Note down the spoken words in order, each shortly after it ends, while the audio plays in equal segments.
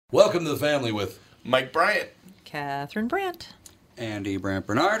Welcome to the family with Mike Bryant, Catherine Brandt, Andy Brandt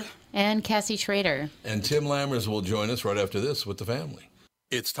Bernard, and Cassie Schrader. And Tim Lammers will join us right after this with the family.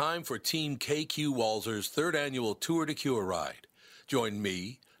 It's time for Team KQ Walzer's third annual Tour de Cure ride. Join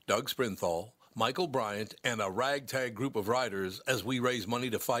me, Doug Sprinthal, Michael Bryant, and a ragtag group of riders as we raise money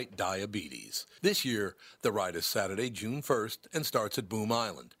to fight diabetes. This year, the ride is Saturday, June 1st, and starts at Boom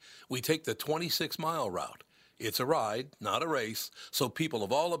Island. We take the 26-mile route. It's a ride, not a race, so people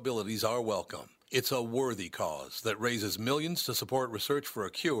of all abilities are welcome. It's a worthy cause that raises millions to support research for a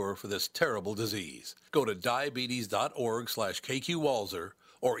cure for this terrible disease. Go to diabetes.org/KQWalzer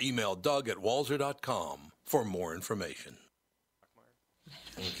or email Doug@walzer.com for more information.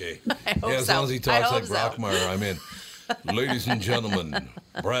 Okay. As long as he talks like Brockmeyer, I'm in. Ladies and gentlemen,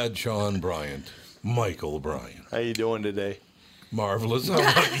 Bradshaw Bryant, Michael Bryant. how you doing today? Marvelous. How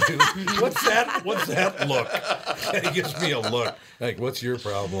about you? What's that look? It gives me a look. Like, what's your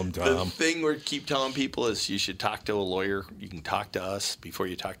problem, The Tom? thing we keep telling people is you should talk to a lawyer. You can talk to us before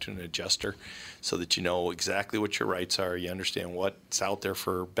you talk to an adjuster so that you know exactly what your rights are. You understand what's out there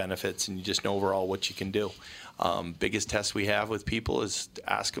for benefits, and you just know overall what you can do. Biggest test we have with people is to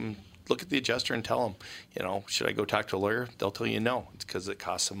ask them, look at the adjuster and tell them, should I go talk to a lawyer? They'll tell you no. It's because it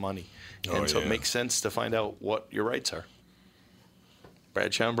costs some money. And so it makes sense to find out what your rights are.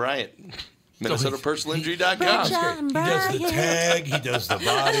 Bradshaw Bryant, MinnesotaPersonalInjury.com. He does the tag, he does the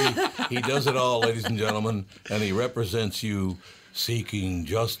body, he does it all, ladies and gentlemen, and he represents you seeking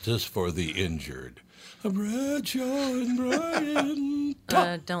justice for the injured. Bradshaw and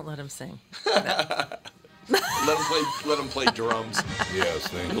Bryant. Don't let him sing. Let him play drums. Yes,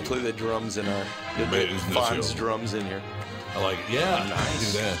 thank He'll you. play the drums in our Fonz drums in here. I like it. Yeah,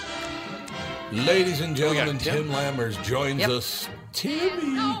 Nice. do that. Ladies and gentlemen, got Tim. Tim Lammers joins us.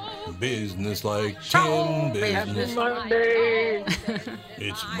 Timmy, business like Tim business. Monday.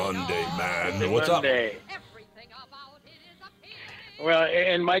 It's Monday, man. What's up? Monday. Well,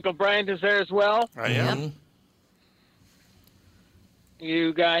 and Michael Bryant is there as well. I am. Mhm.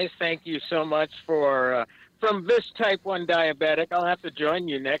 You guys, thank you so much for from this type 1 diabetic. I'll have to join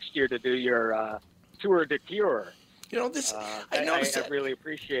you next year to do your Tour de Cure. This. I I noticed that. really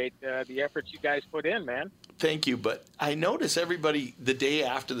appreciate the efforts you guys put in, man. Thank you, but I notice everybody the day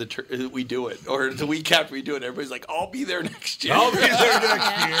after we do it, or the week after we do it, everybody's like, "I'll be there next year." I'll be there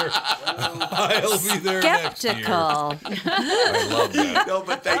next year. I'll be there next year. Skeptical. I love that. No,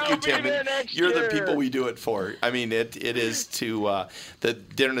 but thank you, I'll be Tim. there next You're the year. people we do it for. I mean, it is to the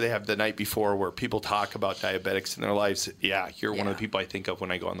dinner they have the night before where people talk about diabetics in their lives. Yeah, you're one of the people I think of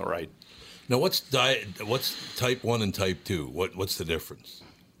when I go on the ride. Now, what's type 1 and type 2? What's the difference?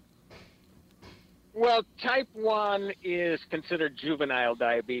 Well, type 1 is considered juvenile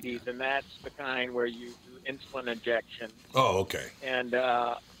diabetes, and that's the kind where you do insulin injection. Oh, okay. And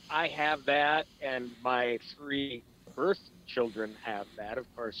I have that, and my 3 birth children have that.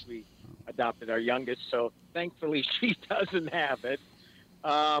 Of course, we adopted our youngest, so thankfully she doesn't have it.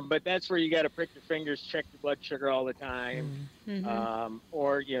 But that's where you got to prick your fingers, check your blood sugar all the time,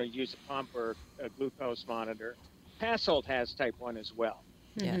 or use a pump or a glucose monitor. Passolt has type 1 as well.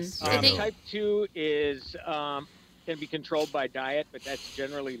 Yes. I think- Type 2 is can be controlled by diet, but that's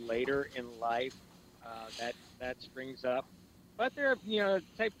generally later in life that springs up. But there are,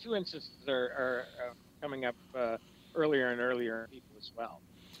 type 2 instances are coming up earlier and earlier in people as well.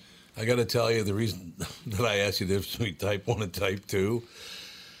 I got to tell you, the reason that I asked you the difference between type 1 and type 2,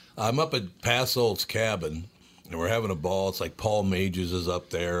 I'm up at Passolt's cabin, and we're having a ball. It's like Paul Mages is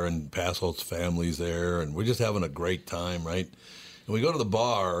up there, and Passolt's family's there, and we're just having a great time, right? And we go to the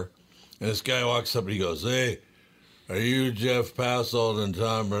bar, and this guy walks up and he goes, "Hey, are you Jeff Passolt and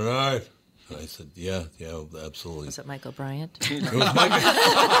Tom Bernard?" And I said, yeah, absolutely. Was it Michael Bryant? It was Michael.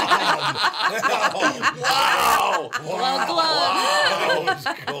 That was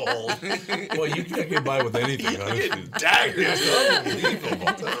cold. Well, you can't get by with anything, honestly. Daggers. Unbelievable.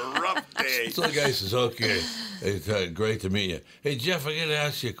 It's a rough day. So the guy says, "Okay, it's great to meet you. Hey, Jeff, I got to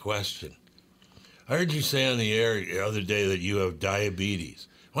ask you a question. I heard you say on the air the other day that you have diabetes.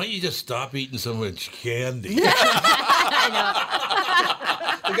 Why don't you just stop eating so much candy?"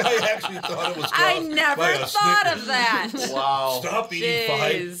 The guy actually thought it was I caused never by a thought Snickers. of that. Wow. Stop eating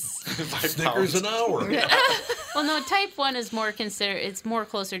Jeez. Five Snickers pounds. an hour. Well, no, type 1 is more it's more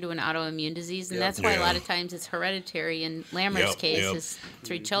closer to an autoimmune disease, and that's why a lot of times it's hereditary. In Lammert's case, his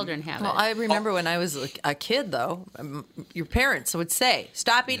 3 children have Well, it. I remember when I was a kid, though, your parents would say,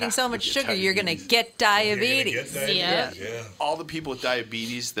 "Stop eating so much sugar, you're going to get diabetes." Yeah. All the people with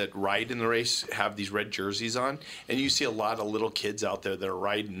diabetes that ride in the race have these red jerseys on, and you see a lot of little kids out there that are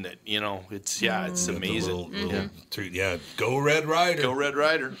riding it. It's amazing. Little treat. Yeah, go Red Ryder. Go Red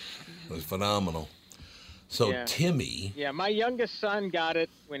Ryder. It was phenomenal. So Timmy. Yeah, my youngest son got it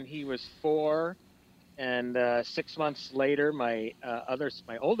when he was 4, and 6 months later, my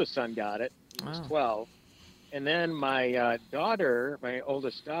oldest son got it. He was 12, and then my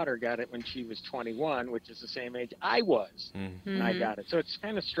oldest daughter, got it when she was 21, which is the same age I was when I got it. So it's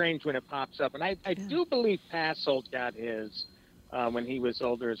kind of strange when it pops up, and I do believe Passold got his when he was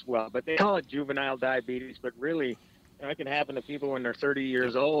older as well. But they call it juvenile diabetes, but really, it can happen to people when they're 30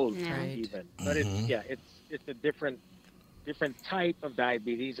 years old, even. But it's a different type of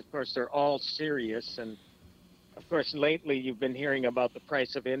diabetes. Of course, they're all serious, and of course, lately you've been hearing about the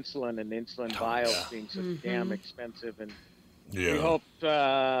price of insulin and insulin vials being so damn expensive, and we hope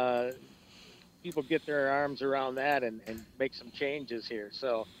people get their arms around that and make some changes here.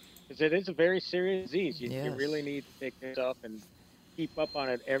 So, because it is a very serious disease, you really need to take this up and keep up on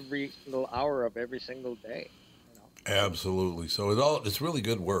it every single hour of every single day. Absolutely. So it's really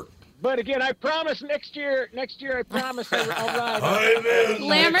good work. But again, I promise next year I promise I'll ride.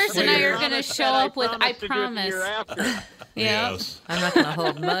 Lammers and I are going to show up with I promise. Yes. I'm not going to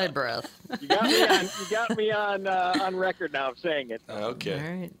hold my breath. You got me on record now of saying it. Okay. All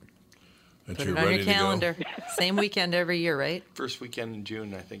right. Put it on your calendar. Same weekend every year, right? First weekend in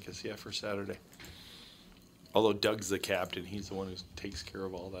June, I think, is for Saturday. Although Doug's the captain, he's the one who takes care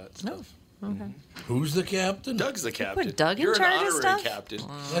of all that stuff. Okay. Who's the captain? Doug's the captain. Put Doug in You're charge an of honorary stuff? captain.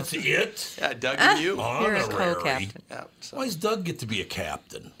 That's it? Yeah, Doug and you. You're a Honorary. co-captain. Yeah, so. Why does Doug get to be a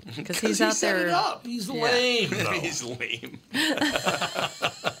captain? Because he's out set there. it up. He's lame. though. He's lame. I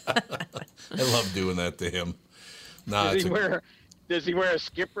love doing that to him. Nah, Does he wear a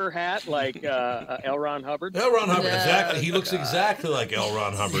skipper hat like L. Ron Hubbard? L. Ron Hubbard, exactly. He looks exactly like L.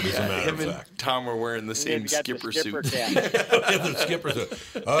 Ron Hubbard, as a matter him of and fact. Tom were wearing the same skipper suit. The skipper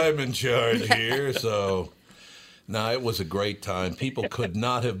said, I'm in charge here, so... No, it was a great time. People could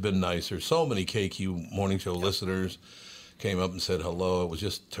not have been nicer. So many KQ Morning Show listeners came up and said hello. It was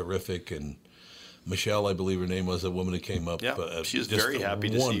just terrific, and Michelle, I believe her name was, the woman who came up. Yeah, she was just very happy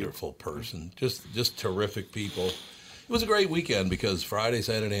to see you. Wonderful person. Just terrific people. It was a great weekend because Friday,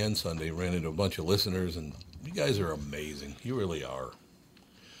 Saturday, and Sunday ran into a bunch of listeners, and you guys are amazing. You really are.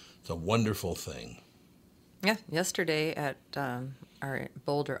 It's a wonderful thing. Yeah, yesterday at our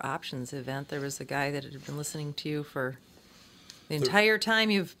Boulder Options event, there was a guy that had been listening to you for the entire time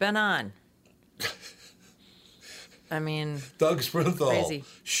you've been on. I mean, Doug Sprinthal, crazy.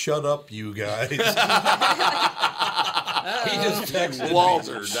 Shut up, you guys. He just texted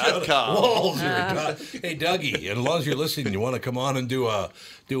Walzer.com. Walzer. Hey, Dougie, as long as you're listening, you want to come on and do a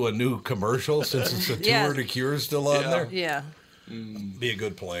new commercial since it's a tour to cure still on there? Yeah. Be a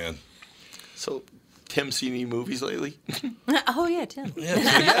good plan. So, Tim, seen any movies lately? Oh, yeah, Tim.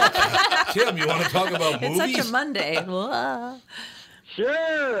 Tim, you want to talk about movies? It's such a Monday.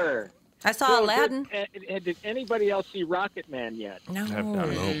 Sure. I saw Aladdin. Did anybody else see Rocket Man yet? No. I don't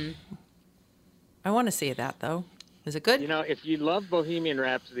know. I want to see that, though. Is it good? If you love Bohemian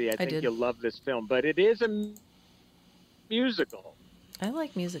Rhapsody, I think you'll love this film. But it is a musical. I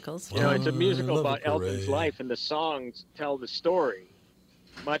like musicals. It's a musical about Elton's life, and the songs tell the story,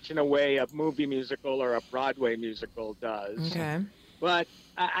 much in a way a movie musical or a Broadway musical does. Okay. But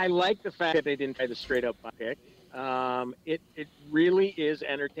I like the fact that they didn't try the straight-up pick. It really is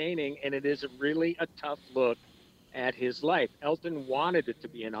entertaining, and it is really a tough look at his life. Elton wanted it to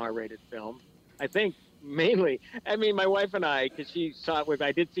be an R-rated film. I think mainly, my wife and I, because she saw it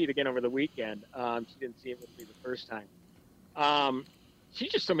I did see it again over the weekend. She didn't see it with me the first time.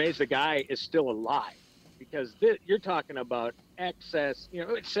 She's just amazed the guy is still alive, because you're talking about excess,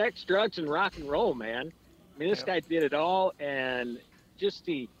 sex, drugs, and rock and roll, man. This guy did it all, and just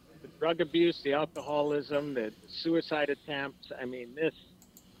the drug abuse, the alcoholism, the suicide attempts. This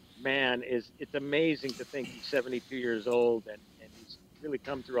man it's amazing to think he's 72 years old and he's really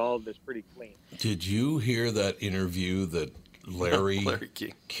come through all of this pretty clean. Did you hear that interview that Larry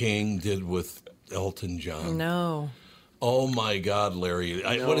King did with Elton John? No. Oh my God, Larry!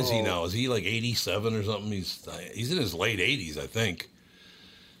 What is he now? Is he like 87 or something? He's in his late 80s, I think.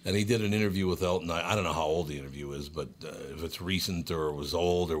 And he did an interview with Elton. I don't know how old the interview is, but if it's recent or it was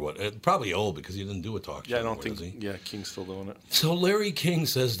old or what. Probably old because he didn't do a talk show. Yeah, I don't think. Yeah, King's still doing it. So Larry King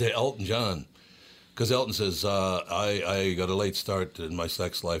says to Elton John, because Elton says, I got a late start in my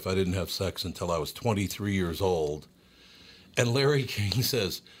sex life. I didn't have sex until I was 23 years old. And Larry King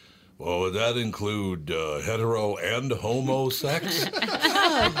says, well, would that include hetero and homo sex?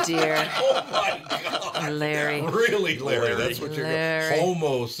 Oh, dear. Oh, my God. Larry. Really, Larry? That's what you're going.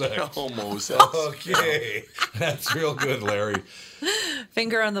 Homo sex. Homo sex. Okay. That's real good, Larry.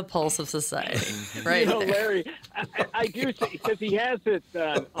 Finger on the pulse of society, right? You know, there. Larry, I do see, because he has it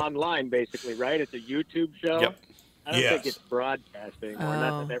online, basically, right? It's a YouTube show. Yep. I don't Yes. think it's broadcasting, or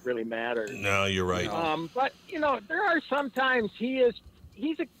not that really matters. No, you're right. But you know, there are sometimes he's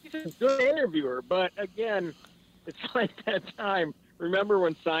a good interviewer, but again, it's like that time. Remember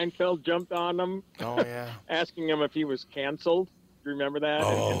when Seinfeld jumped on him, Oh yeah. asking him if he was canceled? Do you remember that?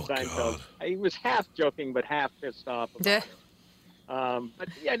 Oh, and Seinfeld, God. he was half joking but half pissed off about Yeah. it. But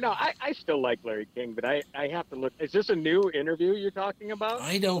yeah, no, I still like Larry King, but I have to look. Is this a new interview you're talking about?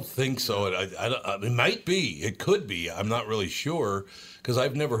 I don't think so. It might be. It could be. I'm not really sure because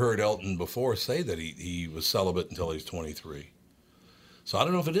I've never heard Elton before say that he was celibate until he's 23. So I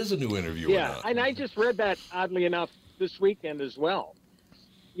don't know if it is a new interview or Yeah, not. and I just read that oddly enough this weekend as well.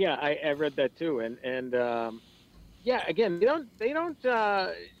 Yeah, I read that too, and yeah, again, they don't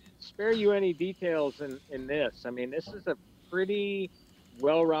spare you any details in this. I mean, this is a pretty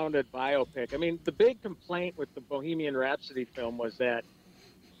well-rounded biopic. I mean, the big complaint with the Bohemian Rhapsody film was that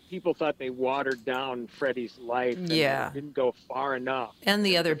people thought they watered down Freddie's life and Yeah. didn't go far enough. And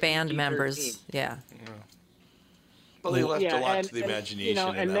the other It's band PG-13. members, yeah. Well, they left a lot and, to the and, imagination, you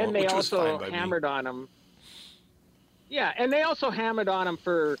know, in and that then one, they which was fine also by me. hammered on him. Yeah, and they also hammered on him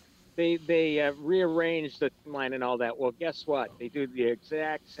for they rearranged the timeline and all that. Well, guess what? They do the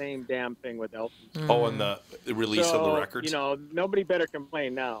exact same damn thing with Elton. Oh, and the release of the records. You know, nobody better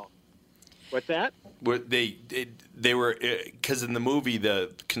complain now. What's that? Were they were because in the movie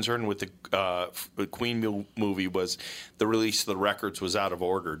the concern with the Queen movie was the release of the records was out of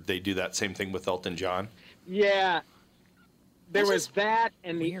order. They do that same thing with Elton John. Yeah, there That's was just that,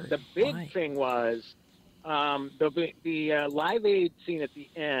 and weird. the big Why? thing was the Live Aid scene at the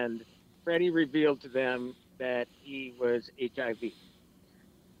end. Freddie revealed to them that he was HIV,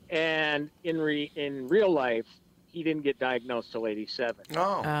 and in real life, he didn't get diagnosed till 87.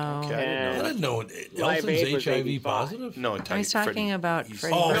 Oh, okay. Oh. I didn't know I that. didn't know Live Aid was Elton's HIV 85. positive. No, I was talking about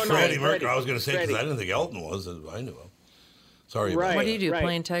Freddie. Oh, No, no, Freddie Freddie. Mercury. I was going to say because Freddie. I didn't think Elton was. I knew him. Sorry about Right. What do you do, right.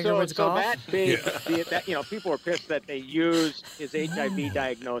 playing Tiger so, Woods so golf? that big, Yeah. that, you know, people were pissed that they used his HIV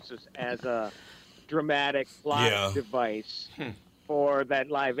diagnosis as a dramatic plot Yeah. device for that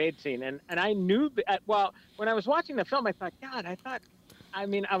Live Aid scene. And I knew that, well, when I was watching the film, I thought, God,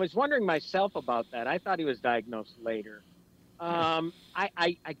 I was wondering myself about that. I thought he was diagnosed later.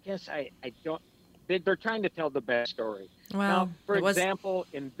 I guess I don't, they're trying to tell the best story. Well, Now, for it was- example,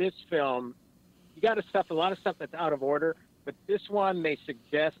 in this film, you got a lot of stuff that's out of order, but this one they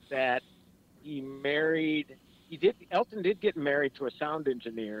suggest that Elton did get married to a sound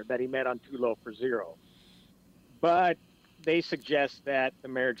engineer that he met on Too Low for Zero. But they suggest that the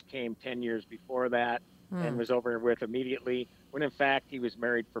marriage came 10 years before that and was over with immediately, when in fact he was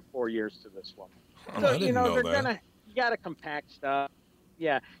married for 4 years to this woman. Oh, So, I didn't know that. You got to compact stuff.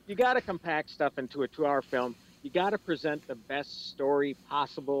 Yeah, you got to compact stuff into a 2-hour film. You got to present the best story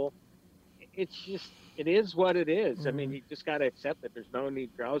possible. It is what it is. I mean, you just got to accept that there's no need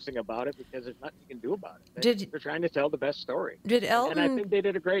grousing about it because there's nothing you can do about it. They're trying to tell the best story. Did And I Elton think they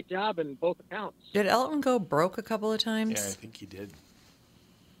did a great job in both accounts. go broke a couple of times? Yeah, I think he did.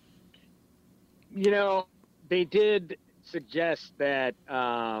 You know, they did suggest that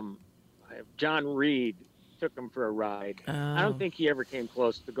John Reed took him for a ride. I Oh. don't think he ever came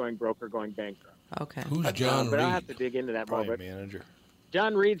close to going broke or going bankrupt. Okay. Who's John but Reed? I'll have to dig into that more. Probably But manager.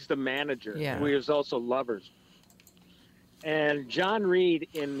 John Reed's the manager, Yeah. who is also Lovers. And John Reed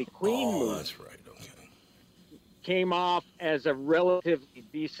in the Queen Oh, movie that's right. Okay. came off as a relatively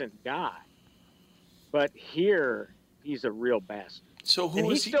decent guy. But here, he's a real bastard. So who And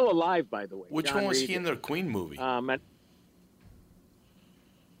was he's he? still alive, by the way. Which John one was Reed he in the Queen movie? and-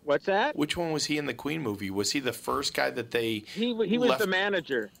 what's that? Which one was he in the Queen movie? Was he the first guy that they He was left- the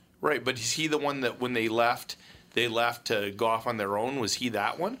manager. Right, but is he the one that when they left to go off on their own? Was he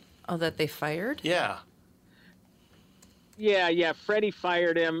that one? Oh, that they fired? Yeah. Yeah. Freddie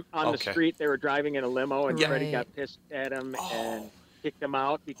fired him on Okay. the street. They were driving in a limo, and Yeah. Freddie Right. got pissed at him Oh. and kicked him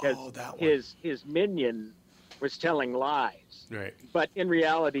out because Oh, that one. his minion was telling lies. Right. But in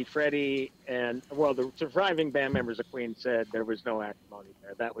reality, Freddie and, well, the surviving band members of Queen said there was no acrimony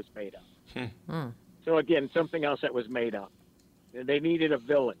there. That was made up. So again, something else that was made up. They needed a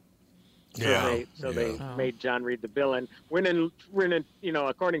villain. So they Oh. made John Reed the villain. When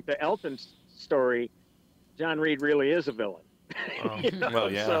according to Elton's story, John Reed really is a villain. Oh, You know?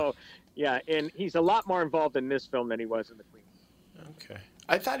 well, yeah. So, yeah, and he's a lot more involved in this film than he was in the Queen. Okay.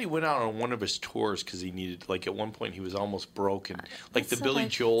 I thought he went out on one of his tours because he needed, like, at one point he was almost broken. Like the That's what Billy I-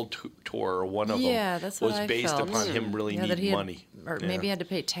 Joel tour, or one of Yeah, them, that's what was I based felt. upon him really Yeah, that he needing had, money. or maybe he had to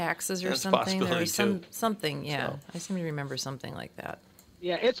pay taxes or That's a something. There possibility, was too. something. Yeah, So. I seem to remember something like that.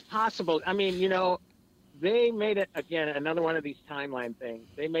 Yeah, it's possible. I mean, they made it, again, another one of these timeline things.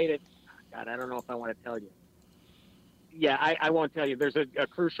 They made it, God, I don't know if I want to tell you. Yeah, I won't tell you. There's a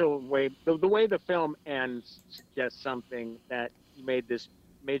crucial way. The way the film ends suggests something that he made this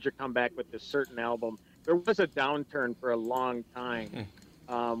major comeback with this certain album. There was a downturn for a long time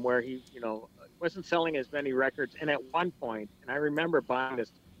where he, wasn't selling as many records. And at one point, and I remember buying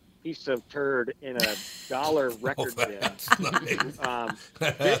this piece of turd in a $1 record bin.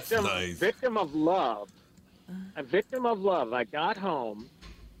 That's nice. Victim of Love. A Victim of Love. I got home,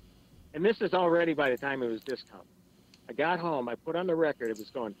 and this is already by the time it was discounted. I got home, I put on the record, it was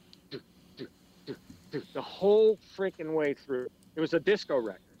going the whole freaking way through. It was a disco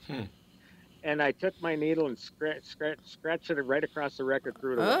record. And I took my needle and scratched it right across the record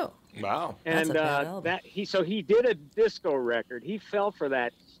through the Oh. Wow. And he did a disco record. He fell for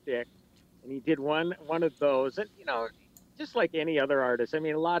that stick, and he did one of those. And just like any other artist, I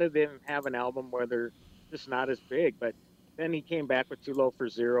mean, a lot of them have an album where they're just not as big. But then he came back with Too Low for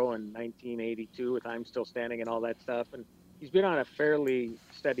Zero in 1982 with I'm Still Standing and all that stuff. And he's been on a fairly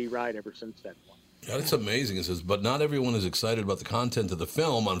steady ride ever since that point. Yeah, that's amazing. It says, but not everyone is excited about the content of the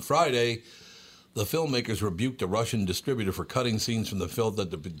film. On Friday, the filmmakers rebuked a Russian distributor for cutting scenes from the film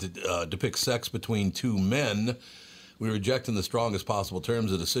that depict sex between two men. We reject in the strongest possible terms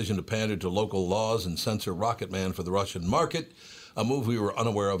the decision to pander to local laws and censor Rocket Man for the Russian market, a move we were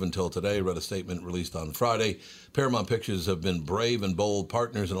unaware of until today, read a statement released on Friday. Paramount Pictures have been brave and bold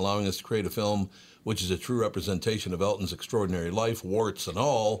partners in allowing us to create a film which is a true representation of Elton's extraordinary life, warts and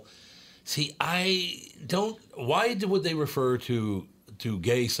all. See, why would they refer to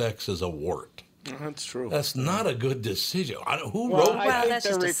gay sex as a wart? That's true. That's not a good decision. Who Well, wrote I that? think that's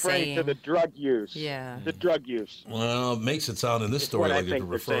they're just a referring to saying. the drug use. Yeah. The drug use. Well, it makes it sound in this It's story what I like they're think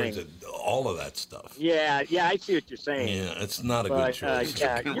they're referring saying. to all of that stuff. Yeah, I see what you're saying. Yeah, it's not a good But, choice.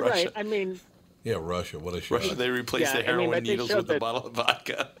 yeah, you're Russia. right. I mean, Yeah, Russia, what a shame. Russia, they replaced Yeah, the I mean, heroin but they needles showed with a that- bottle of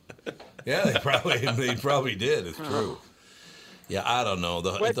vodka. Yeah, they probably did. It's true. Yeah, I don't know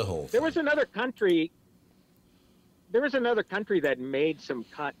the whole thing. there was another country that made some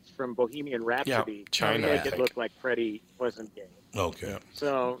cuts from Bohemian Rhapsody China, to I make it think. look like Freddie wasn't gay. Okay.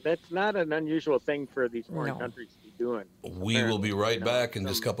 So that's not an unusual thing for these foreign No. countries to be doing. We will be right You know, back in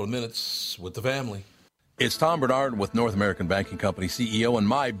just a couple of minutes with the family. It's Tom Bernard with North American Banking Company CEO and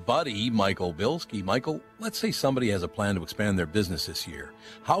my buddy, Michael Bilski. Michael, let's say somebody has a plan to expand their business this year.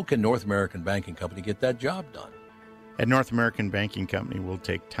 How can North American Banking Company get that job done? At North American Banking Company, we'll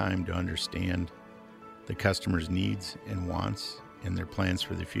take time to understand the customer's needs and wants and their plans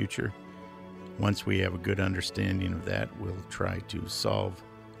for the future. Once we have a good understanding of that, we'll try to solve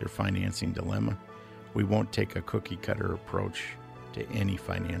their financing dilemma. We won't take a cookie-cutter approach to any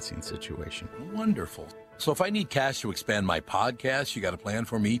financing situation. Wonderful. So if I need cash to expand my podcast, you got a plan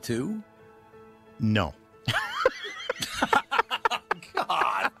for me too? No.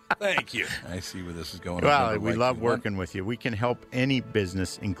 God, thank you. I see where this is going. I've Well, never we liked love you. working with you. We can help any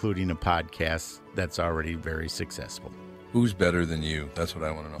business, including a podcast that's already very successful. Who's better than you? That's what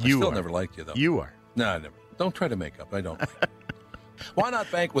I want to know. You I still are. never liked you, though. You are. No, I never. Don't try to make up. I don't like it. Why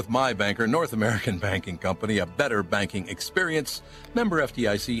not bank with my banker, North American Banking Company, a better banking experience, member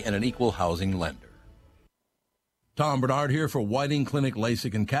FDIC, and an equal housing lender. Tom Bernard here for Whiting Clinic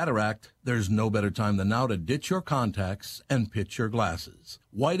LASIK and Cataract. There's no better time than now to ditch your contacts and pitch your glasses.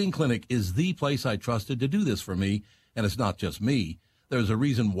 Whiting Clinic is the place I trusted to do this for me, and it's not just me. There's a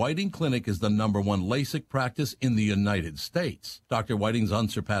reason Whiting Clinic is the #1 LASIK practice in the United States. Dr. Whiting's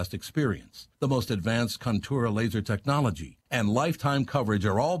unsurpassed experience, the most advanced Contura laser technology, and lifetime coverage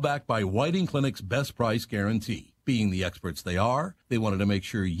are all backed by Whiting Clinic's best price guarantee. Being the experts they are, they wanted to make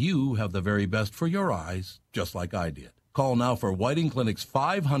sure you have the very best for your eyes, just like I did. Call now for Whiting Clinic's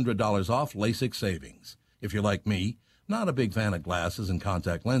 $500 off LASIK savings. If you're like me, not a big fan of glasses and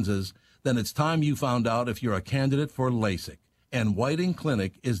contact lenses, then it's time you found out if you're a candidate for LASIK. And Whiting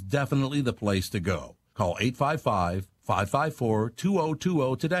Clinic is definitely the place to go. Call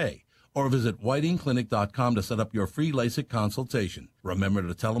 855-554-2020 today or visit whitingclinic.com to set up your free LASIK consultation. Remember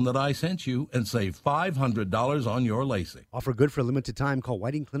to tell them that I sent you and save $500 on your LASIK. Offer good for a limited time. Call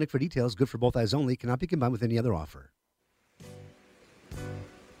Whiting Clinic for details. Good for both eyes only. Cannot be combined with any other offer.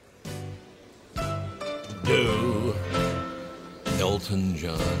 Do Elton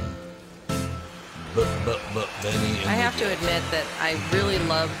John. But Benny. I have to admit that I really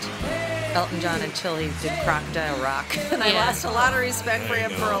loved Elton John until he did Crocodile Rock. And I Yeah. lost a lot of respect for him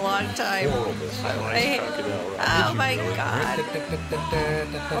for a long time. Horrible. Oh my God.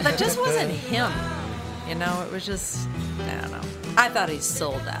 Well, that just wasn't him. You know, it was just, I don't know. I thought he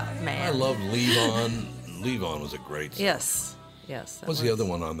sold out, man. I loved Levon. Levon was a great song. Yes. Yes. What's the other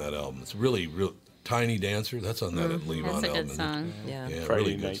one on that album? It's really, real. Tiny Dancer. That's on that Levon album. That's a good song. Yeah. Yeah, Friday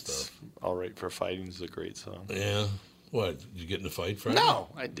really good Nights, stuff. All Right for Fighting is a great song. Yeah. What? Did you get in a fight, Friday? No,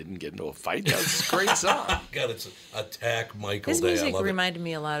 I didn't get into a fight. That's a great song. God, it's Attack Michael His Day. I music love it. reminded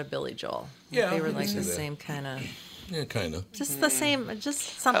me a lot of Billy Joel. Yeah, They were I can like see the that. same kind of, Yeah, kind of. just the same, just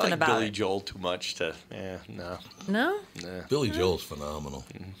I something like about Billy it. Joel too much to. No. No? Nah. Billy Joel's phenomenal.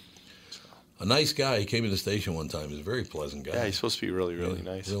 A nice guy. He came to the station one time. He's a very pleasant guy. Yeah, he's supposed to be really, really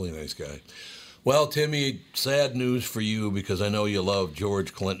nice. Really nice guy. Well, Timmy, sad news for you because I know you love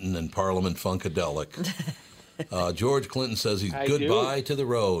George Clinton and Parliament Funkadelic. George Clinton says he's goodbye to the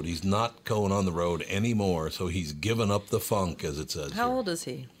road. He's not going on the road anymore, so he's given up the funk, as it says How here. old is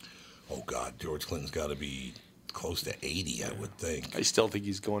he? Oh, God, George Clinton's got to be close to 80, I would think. I still think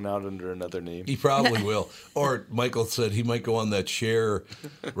he's going out under another name. He probably will. Or Michael said he might go on that Cher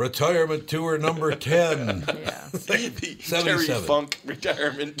retirement tour number 10. Yeah. The Terry 77. Funk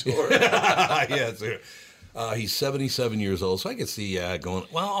retirement tour. Yeah, he's 77 years old, so I could see going.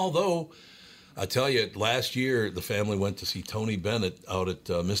 Well, although I tell you, last year the family went to see Tony Bennett out at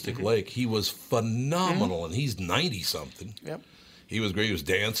Mystic Lake. He was phenomenal, and he's 90-something. Yep. He was great. He was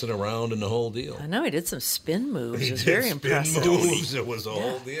dancing around and the whole deal. I know he did some spin moves. He It was did very spin impressive. moves. It was a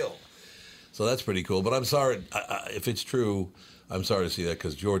whole deal. So that's pretty cool. But I'm sorry if it's true. I'm sorry to see that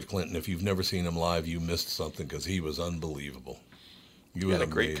because George Clinton, if you've never seen him live, you missed something because he was unbelievable. You had a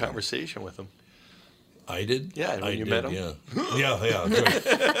great conversation with him. I did? Yeah, when I you did, met him. Yeah. Yeah.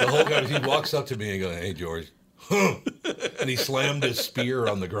 The whole guy, he walks up to me and goes, "Hey, George." And he slammed his spear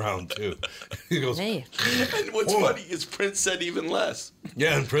on the ground, too. He goes, Hey. And what's funny is Prince said even less.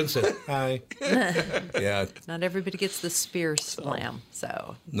 yeah, and Prince said, hi. Yeah. Not everybody gets the spear slam,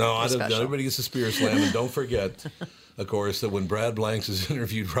 so. No, it's not special. everybody gets a spear slam. And don't forget, of course, that when Brad Blanks has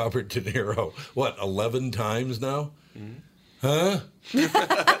interviewed Robert De Niro, 11 times now? Huh?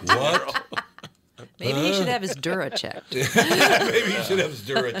 What? Maybe he should have his Dura checked. Maybe he should have his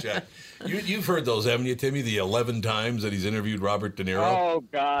Dura check. You've heard those, haven't you, Timmy? The 11 times that he's interviewed Robert De Niro. Oh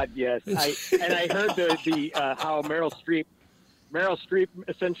God, yes. I heard the how Meryl Streep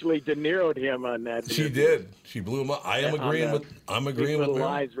essentially De Niro'd him on that. She did. She blew him up. I'm agreeing with Little Meryl.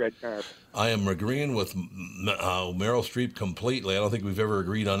 Lies red carpet. I am agreeing with Meryl Streep completely. I don't think we've ever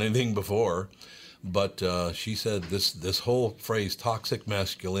agreed on anything before. But she said this whole phrase, toxic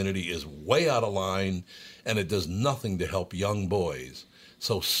masculinity, is way out of line, and it does nothing to help young boys.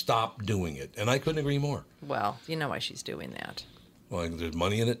 So stop doing it. And I couldn't agree more. Well, you know why she's doing that. Well, there's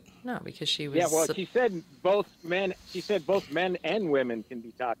money in it. No, because she was. Yeah, well, she said both men and women can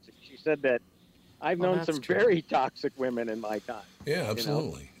be toxic. She said that I've known that's some true. very toxic women in my time. Yeah,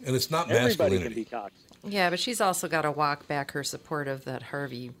 absolutely. And it's not Everybody can masculinity. be toxic. Yeah, but she's also got to walk back her support of that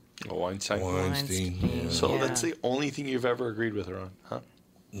Harvey Weinstein. Weinstein. Yeah. So Yeah. that's the only thing you've ever agreed with her on, huh?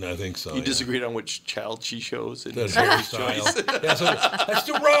 I think so. You disagreed on which child she chose in That's Harry's hairstyle. choice. Yeah, so that's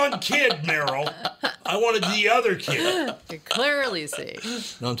the wrong kid, Meryl. I wanted the other kid. You clearly see.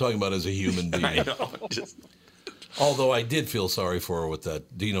 No, I'm talking about as a human being. I know. Just, Although I did feel sorry for her with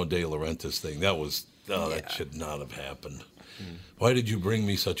that Dino De Laurentiis thing. That should not have happened. Why did you bring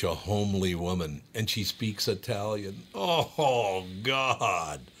me such a homely woman? And she speaks Italian. Oh,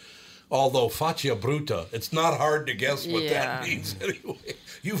 God. Although faccia bruta, it's not hard to guess what that means anyway.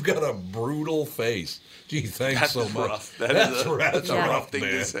 You've got a brutal face. Gee, thanks That's so much. rough. That's a Yeah. rough thing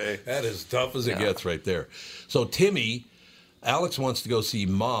to man. say. That is tough as it gets right there. So, Timmy, Alex wants to go see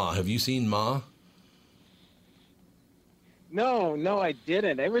Ma. Have you seen Ma? No, I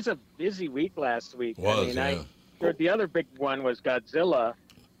didn't. It was a busy week last week. The other big one was Godzilla.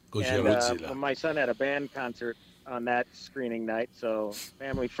 Godzilla. And my son had a band concert on that screening night, so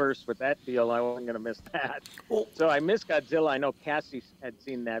family first with that deal. I wasn't going to miss that. So I missed Godzilla. I know Cassie had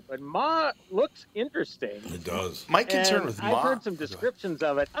seen that, but Ma looks interesting. It does. my concern And with I've Ma. heard some descriptions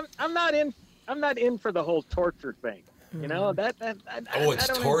of it. I'm not in for the I'm for the whole torture thing. You know it's I don't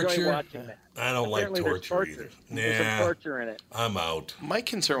torture? enjoy watching that. I don't like Apparently there's torture either. There's some torture in it. I'm out. My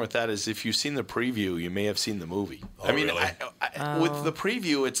concern with that is if you've seen the preview, you may have seen the movie. Oh, I mean, really? with the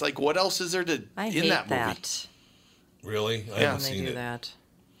preview, it's like, what else is there to I in hate that movie? that Really? I Yeah. haven't when they seen do it. that.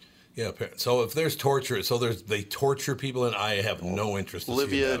 Yeah. So if there's torture, they torture people, and I have no interest in seeing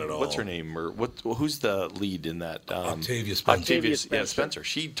Olivia, that at all. what's her name? Or who's the lead in that? Octavia Spencer. Octavia Spencer. Spencer.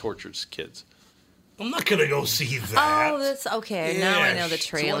 She tortures kids. I'm not gonna go see that. Oh, that's okay. Now I know the It's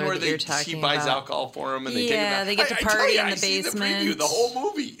the one trailer where that you're talking she buys about. alcohol for them, and they take Yeah, them. they get to I tell party you, in the I seen basement. The preview, the whole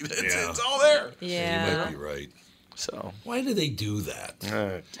movie. Yeah. It's all there. You Yeah. might be right. So why do they do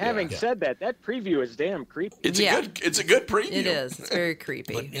that? Having said that preview is damn creepy. It's a good preview. It is. It's very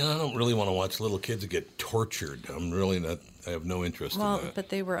creepy. But I don't really want to watch little kids get tortured. I'm really not. I have no interest in that. But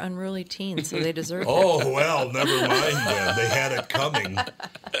they were unruly teens, so they deserve it. Oh, well, never mind then. They had it coming.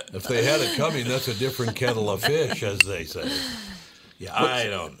 If they had it coming, that's a different kettle of fish, as they say. Yeah, I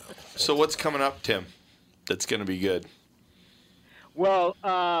don't know. So what's coming up, Tim, that's going to be good? Well,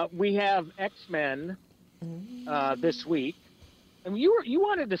 we have X-Men this week. And you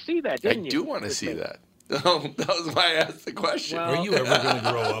wanted to see that, didn't you? I do want to see that. Oh, that was why I asked the question. Well, are you ever going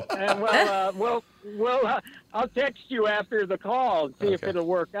to grow up? I'll text you after the call and see if it'll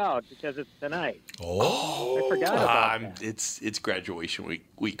work out because it's tonight. Oh, I forgot about that. It's graduation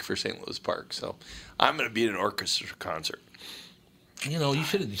week for St. Louis Park, so I'm going to be at an orchestra concert. You know, you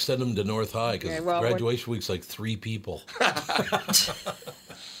should have sent them to North High because graduation week's like 3 people.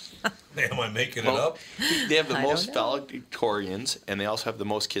 Am I making it up? They have the most valedictorians, and they also have the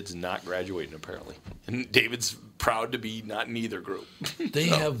most kids not graduating, apparently. And David's proud to be not in either group. They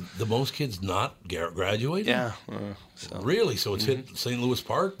have the most kids not graduating? Yeah. Really? So it's hit St. Louis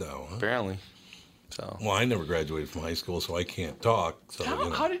Park now, huh? Apparently. So. Well, I never graduated from high school, so I can't talk. So,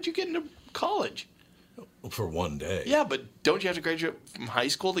 How did you get into college? For one day. Yeah, but don't you have to graduate from high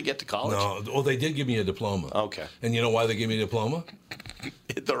school to get to college? No. Well, they did give me a diploma. Okay. And you know why they gave me a diploma?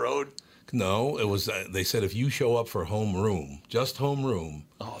 Hit the road? No, it was. They said if you show up for homeroom, just homeroom,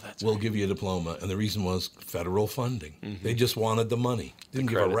 we'll give you a diploma. And the reason was federal funding. Mm-hmm. They just wanted the money. Didn't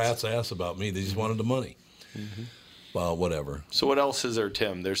give a rat's ass about me. They just wanted the money. Mm-hmm. Well, whatever. So what else is there,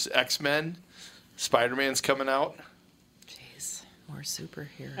 Tim? There's X-Men. Spider-Man's coming out. Jeez, more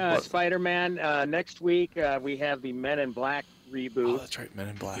superheroes. Spider-Man. Next week we have the Men in Black reboot. Oh, that's right, Men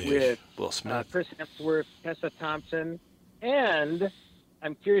in Black. With Will Smith, Chris Hemsworth, Tessa Thompson, and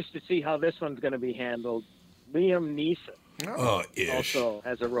I'm curious to see how this one's going to be handled. Liam Neeson also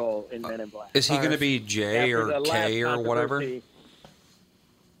has a role in Men in Black. Is he going to be J or K or whatever?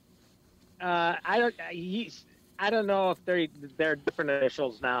 I don't know if they're different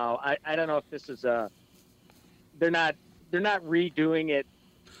initials now. I don't know if this is they're not redoing it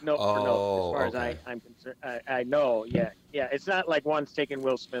note for note as far as I'm concerned. I know, yeah. It's not like one's taking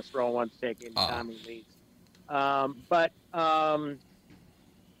Will Smith's role, one's taking Tommy Lee's. So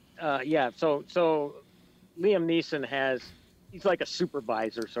Liam Neeson he's like a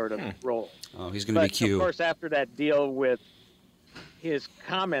supervisor sort of role. Oh, he's going to be Q. Of course, after that deal with his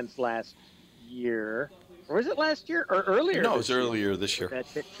comments last year, or was it last year or earlier? No, it was earlier this year.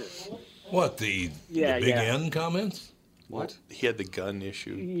 That picture. What, the Big N comments? What? He had the gun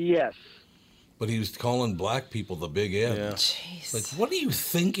issue. Yes. But he was calling black people the Big N. Yeah. Jeez. Like, what are you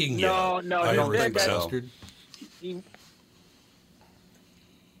thinking? No, I don't think so.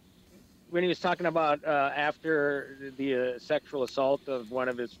 When he was talking about after the sexual assault of one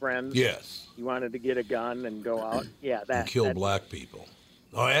of his friends, yes, he wanted to get a gun and go out. Yeah, and kill black people.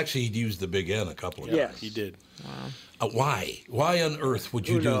 Oh, actually, he'd used the Big N a couple of times. Yes, he did. Wow. Why? Why on earth would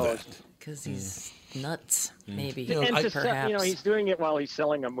you do that? Because he's nuts, maybe. You know, perhaps. He's doing it while he's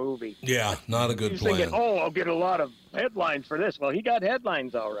selling a movie. Yeah, not a good plan. He's thinking, I'll get a lot of headlines for this. Well, he got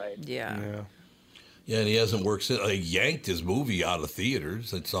headlines all right. Yeah. Yeah, and he hasn't worked since. They yanked his movie out of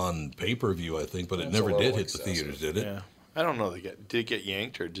theaters. It's on pay-per-view, I think, but it never did hit the theaters, did it? Yeah. I don't know. Did it get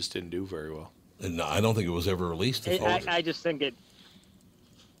yanked or it just didn't do very well? And no, I don't think it was ever released. I just think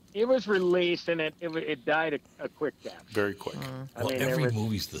it was released and it died a quick death. Very quick. Well, every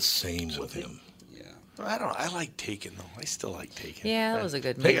movie's the same with him. I don't know. I like Taken, though. I still like Taken. Yeah, that was a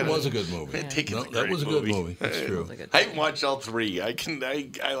good movie. Taken was a good movie. Yeah. That was a good movie. That's true. I haven't watched all 3. I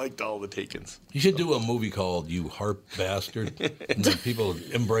liked all the Takens. You should do a movie called You Harp Bastard, and then people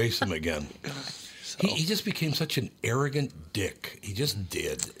embrace him again. He just became such an arrogant dick. He just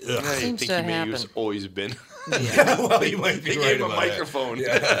did. I think he maybe has always been. Yeah, well, you might be they right gave him about a microphone.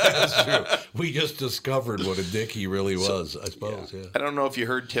 Yeah, that's true. We just discovered what a dick he really was, I suppose. Yeah. I don't know if you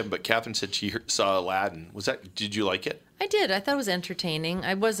heard Tim, but Catherine said she saw Aladdin. Did you like it? I did. I thought it was entertaining.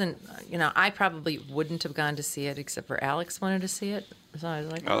 I wasn't, I probably wouldn't have gone to see it except for Alex wanted to see it. So I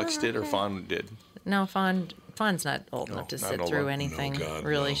was like, Alex did or Fawn did? No, Fawn's not old enough to sit through anything. No, God,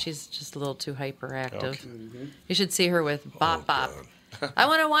 really, no. She's just a little too hyperactive. Okay. Mm-hmm. You should see her with Bop Bop. I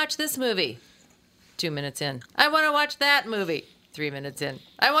want to watch this movie. 2 minutes in. I want to watch that movie. 3 minutes in.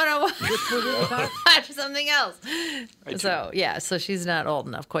 I want to watch something else. So she's not old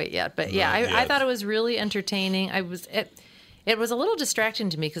enough quite yet. But yeah, I thought it was really entertaining. It was a little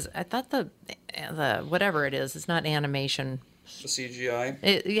distracting to me because I thought the whatever it is, it's not animation. The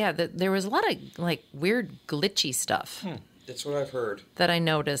CGI? There was a lot of like weird glitchy stuff. That's what I've heard. That I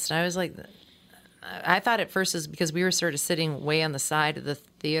noticed. And I was like, I thought at first is because we were sort of sitting way on the side of the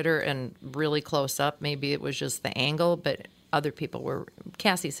theater and really close up. Maybe it was just the angle, but other people were.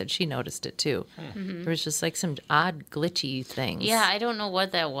 Cassie said she noticed it too. Mm-hmm. There was just like some odd glitchy things. Yeah, I don't know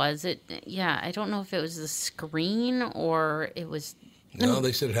what that was. I don't know if it was the screen or it was. No,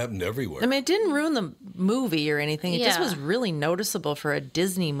 they said it happened everywhere. I mean, it didn't ruin the movie or anything. It just was really noticeable for a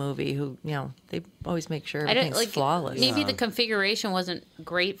Disney movie who, they always make sure everything's flawless. Maybe the configuration wasn't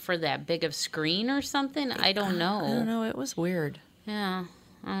great for that big of screen or something. I don't know. I don't know. It was weird. Yeah.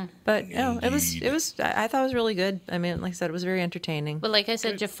 But it was. I thought it was really good. I mean, like I said, it was very entertaining. But like I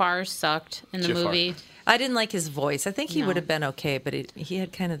said, Jafar sucked in the movie. I didn't like his voice. I think he would have been okay, but he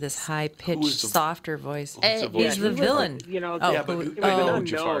had kind of this high-pitched, softer voice. He's the villain. It was an unknown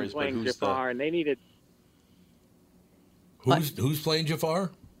playing Jafar, and they needed. Who's playing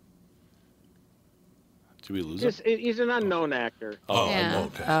Jafar? Did we lose him? He's an unknown actor. Okay.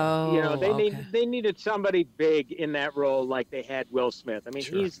 Oh, they needed somebody big in that role, like they had Will Smith. I mean,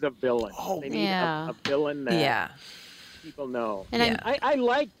 he's the villain. They need a villain that people know. And I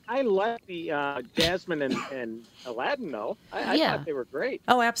like the Jasmine and Aladdin though. I thought they were great.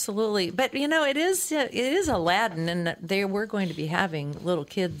 Oh, absolutely. But it is Aladdin, and they were going to be having little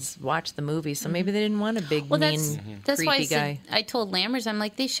kids watch the movie, so maybe they didn't want a big that's creepy why guy. I told Lammers, I'm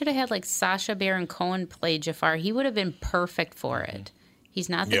like, they should have had like Sacha Baron Cohen play Jafar. He would have been perfect for it. He's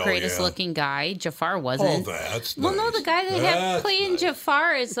not the greatest looking guy. Jafar wasn't. Oh, that's well, nice. no, the guy they have playing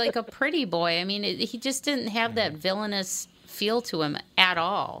Jafar is like a pretty boy. I mean, he just didn't have that villainous feel to him at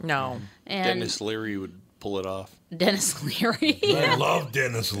all. No. And Dennis Leary would pull it off. Dennis Leary. I love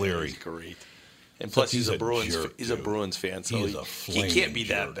Dennis Leary. He's great. And plus, he's a Bruins. jerk, He's a Bruins fan, so he flaming can't be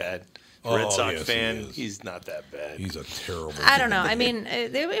jerk. that bad. Oh, Red Sox yes, fan. he is. He's not that bad. He's a terrible. I don't know. I mean,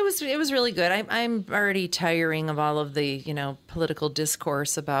 it was really good. I'm already tiring of all of the political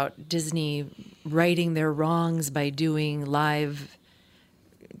discourse about Disney righting their wrongs by doing live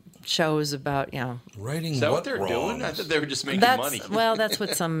shows about writing. Is that what what they're wrongs? doing? I thought they were just making money. Well, that's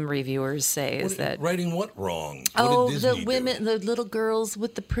what some reviewers say is that. Writing what wrong? Oh, What did the Disney women, do? the little girls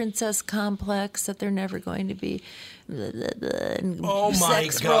with the princess complex that they're never going to be, blah, blah, blah, and Oh, my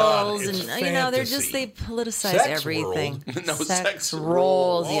sex God, roles, it's and they're just fantasy. they politicize Sex everything. world? No, sex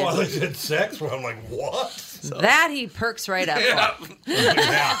roles. Oh, Yeah. I said sex. I'm like, what? That he perks right up. For.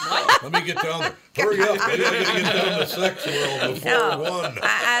 Let me get down there. Hurry up! I gotta get down to sex world before No, one.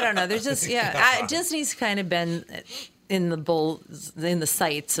 I don't know. There's just Disney's kind of been in the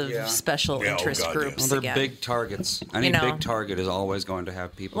sights of special interest groups. Well, they're again. big targets. Any big target is always going to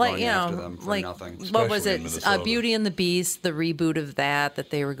have people going after them for nothing. What was Especially in it? Minnesota. Beauty and the Beast, the reboot of that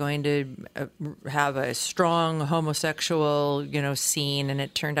they were going to have a strong homosexual, scene, and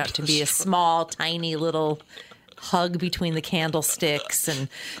it turned out to be a small, tiny little hug between the candlesticks, and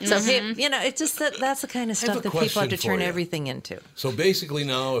so it's just that's the kind of stuff that people question have to for turn you. everything into. So basically,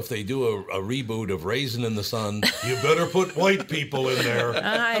 now if they do a reboot of Raisin in the Sun, you better put white people in there.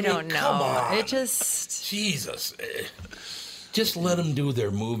 I don't know. Come on. It just Jesus. Just let them do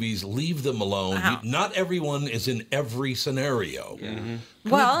their movies. Leave them alone. Not everyone is in every scenario. Mm-hmm.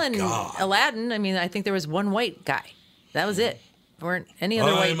 Well, and God. Aladdin. I mean, I think there was one white guy. That was it. There weren't any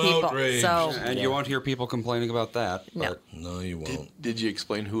other white people. Outraged. So And you won't hear people complaining about that. No. But No, you won't. Did you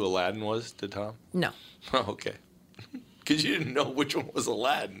explain who Aladdin was to Tom? no. Oh, okay. Because you didn't know which one was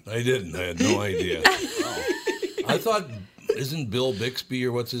Aladdin. I didn't. I had no idea. I thought, isn't Bill Bixby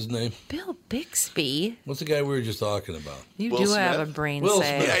or what's his name? Bill Bixby. What's the guy we were just talking about? You Will do have Smith? a brain Will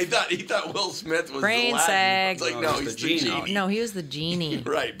sag. Smith. Yeah, he thought Will Smith was Brain Aladdin. sag. It's like, No, no, he's he's the the genie. genie. No, he was the genie.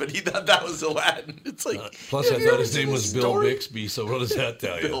 Right, but he thought that was Aladdin. It's like Plus, I have you thought ever his name seen was the Bill story? Bixby, so what does that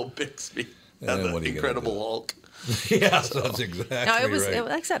tell you? Bill Bixby. Yeah, That's what are the you gonna Incredible do? Hulk. Yes, that's exactly No, it was right.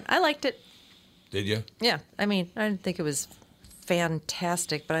 like I said, I liked it. Did you? Yeah, I mean, I didn't think it was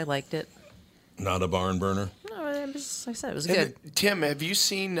fantastic, but I liked it. Not a barn burner? No, it was, like I said, it was And good. Tim, have you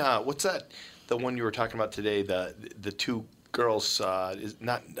seen what's that? The one you were talking about today. The two girls. Is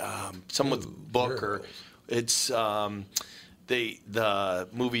not some with book or it's the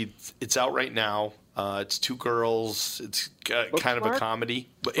movie. It's out right now. It's two girls. It's kind of a comedy.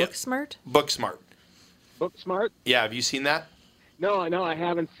 But Booksmart? Booksmart. Booksmart? Yeah, have you seen that? No, I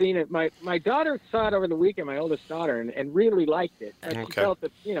haven't seen it. My daughter saw it over the weekend, my oldest daughter, and really liked it. She Okay. felt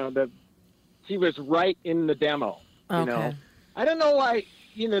that, she was right in the demo. Okay. I don't know why,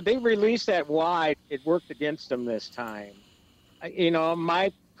 they released that wide. It worked against them this time.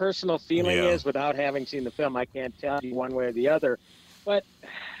 My personal feeling is, without having seen the film, I can't tell you one way or the other. But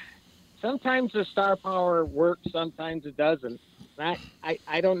sometimes the star power works, sometimes it doesn't.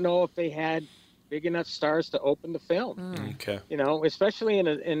 I don't know if they had big enough stars to open the film. Okay. You know, especially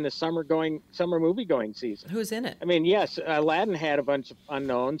in the summer movie going season. Who's in it? I mean, yes, Aladdin had a bunch of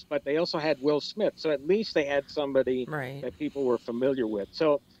unknowns, but they also had Will Smith. So at least they had somebody that people were familiar with.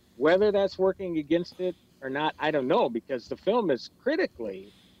 So whether that's working against it or not, I don't know, because the film is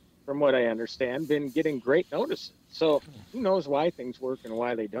critically, from what I understand, been getting great notices. So who knows why things work and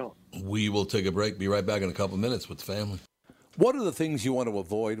why they don't. We will take a break. Be right back in a couple minutes with the family. What are the things you want to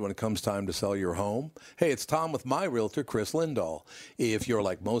avoid when it comes time to sell your home? Hey, it's Tom with my realtor, Chris Lindahl. If you're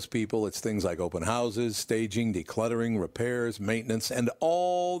like most people, it's things like open houses, staging, decluttering, repairs, maintenance, and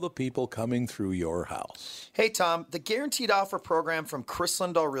all the people coming through your house. Hey, Tom, the Guaranteed Offer program from Chris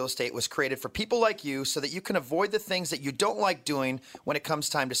Lindahl Real Estate was created for people like you so that you can avoid the things that you don't like doing when it comes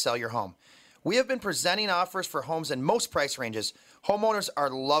time to sell your home. We have been presenting offers for homes in most price ranges. Homeowners are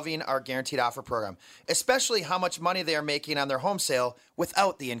loving our Guaranteed Offer program, especially how much money they are making on their home sale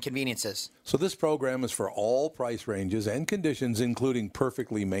without the inconveniences. So this program is for all price ranges and conditions, including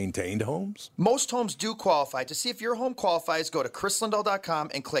perfectly maintained homes? Most homes do qualify. To see if your home qualifies, go to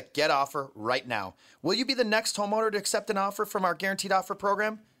chrislindahl.com and click Get Offer right now. Will you be the next homeowner to accept an offer from our Guaranteed Offer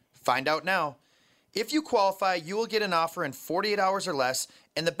program? Find out now. If you qualify, you will get an offer in 48 hours or less,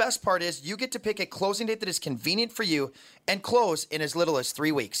 and the best part is you get to pick a closing date that is convenient for you and close in as little as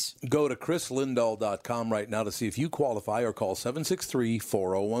 3 weeks. Go to chrislindahl.com right now to see if you qualify or call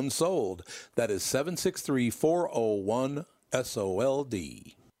 763-401-SOLD. That is 763-401-SOLD.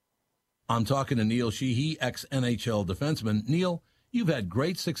 I'm talking to Neil Sheehy, ex-NHL defenseman. Neil, you've had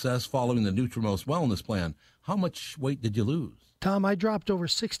great success following the Nutrimost wellness plan. How much weight did you lose? Tom, I dropped over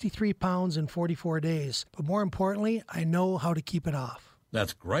 63 pounds in 44 days, but more importantly, I know how to keep it off.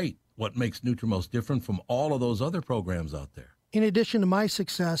 That's great. What makes Nutrimost different from all of those other programs out there? In addition to my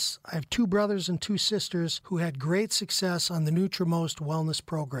success, I have 2 brothers and 2 sisters who had great success on the Nutrimost wellness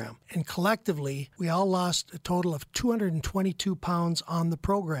program. And collectively, we all lost a total of 222 pounds on the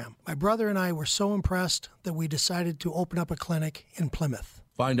program. My brother and I were so impressed that we decided to open up a clinic in Plymouth.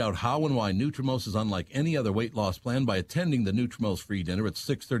 Find out how and why Nutrimost is unlike any other weight loss plan by attending the Nutrimost free dinner at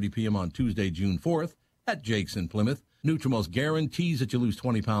 6:30 p.m. on Tuesday, June 4th at Jake's in Plymouth. Nutrimost guarantees that you lose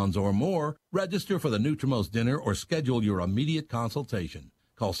 20 pounds or more. Register for the Nutrimost dinner or schedule your immediate consultation.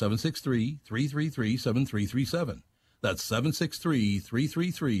 Call 763-333-7337. That's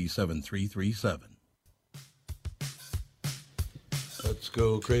 763-333-7337. Let's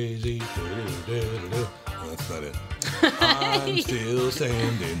go crazy. That's not it. I'm still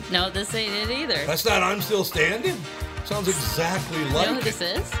standing. No, this ain't it either. That's not I'm Still Standing? Sounds exactly like You know who this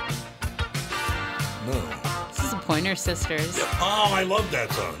is? No. This is the Pointer Sisters. Yep. Oh, I love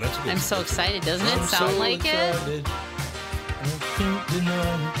that song. That's a good I'm so song. excited. Doesn't it sound like it?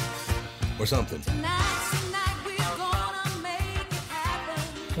 Or something.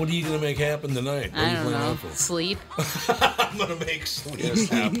 What are you going to make happen tonight? I don't know. Sleep. I'm going to make sleep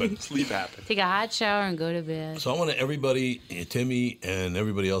happen. Sleep happen. Take a hot shower and go to bed. So I want everybody, Timmy and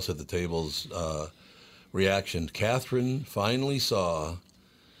everybody else at the table's reaction. Catherine finally saw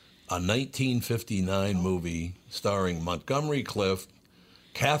a 1959 movie starring Montgomery Clift,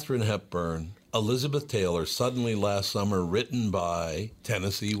 Katharine Hepburn, Elizabeth Taylor, Suddenly Last Summer, written by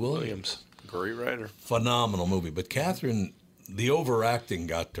Tennessee Williams. Great writer. Phenomenal movie. But Catherine, the overacting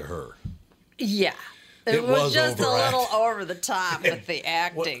got to her. Yeah. It was just a little over the top with the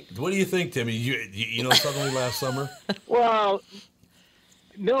acting. What do you think, Timmy? You know Suddenly Last Summer? Well,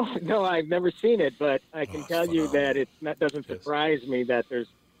 no, I've never seen it, but I can tell you that that doesn't surprise me that there's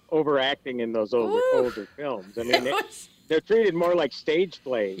overacting in those older films. I mean, they're treated more like stage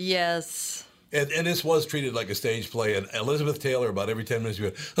plays. Yes. And this was treated like a stage play. And Elizabeth Taylor, about every 10 minutes, you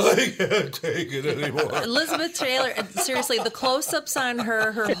go, I can't take it anymore. Elizabeth Taylor, seriously, the close-ups on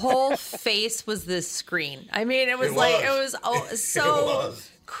her whole face was this screen. I mean, it was so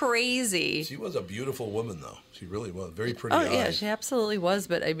crazy. She was a beautiful woman, though. She really was. Very pretty eyes. Oh, yeah, she absolutely was.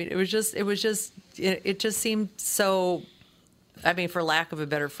 But, I mean, it just seemed so... I mean, for lack of a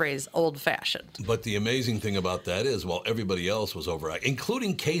better phrase, old-fashioned. But the amazing thing about that is, while everybody else was overacting,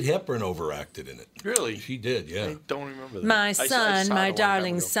 including Kate Hepburn overacted in it. Really? She did, yeah. I don't remember that. My son, my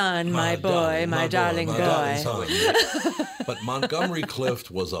darling son, my boy, my darling boy. But Montgomery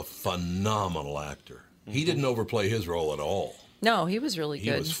Clift was a phenomenal actor. Mm-hmm. He didn't overplay his role at all. No, he was really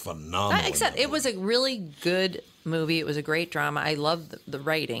good. He was phenomenal. Except it was a really good movie. It was a great drama. I loved the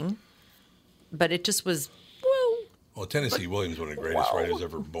writing, but it just was... Well, Tennessee Williams, one of the greatest writers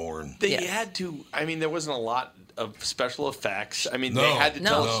ever born. They had to. I mean, there wasn't a lot of special effects. I mean, they had to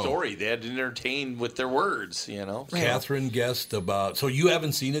tell a story. They had to entertain with their words, you know. Catherine guessed about. So you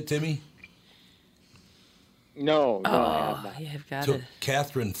haven't seen it, Timmy? No, I have not. You've got Took it.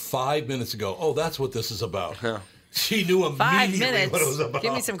 Catherine 5 minutes ago. Oh, that's what this is about. She knew 5 immediately minutes. what it was about.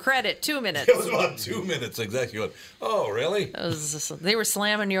 Give me some credit. 2 minutes. It was about 2 minutes exactly. Oh, really? They were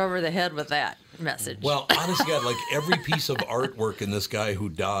slamming you over the head with that message. Well, honestly, God, like every piece of artwork in this guy who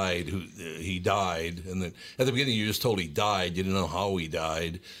died, he died, and then at the beginning you just told he died. You didn't know how he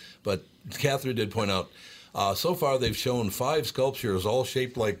died, but Catherine did point out. So far, they've shown 5 sculptures, all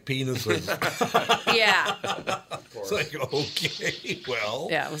shaped like penises. Yeah. It's like, okay, well.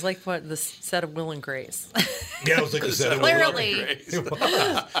 Yeah, it was like the set of Will and Grace. Yeah, it was like the set of Will and Clearly. Grace.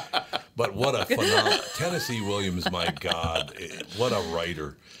 But what a phenomenal. Tennessee Williams, my God. What a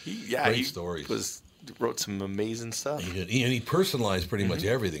writer. Great stories. Wrote some amazing stuff. He did. And he personalized pretty much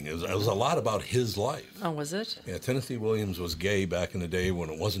everything. It was a lot about his life. Oh, was it? Yeah, Tennessee Williams was gay back in the day when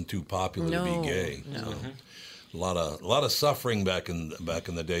it wasn't too popular to be gay. No. So, a lot of suffering back in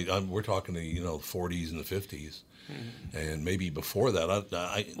the day. We're talking the 40s and the 50s, and maybe before that.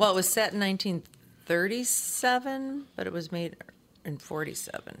 Well, it was set in 1937, but it was made in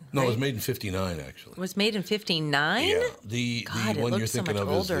 47. No, right? it was made in 59 actually. It was made in 59. Yeah, the one you're thinking of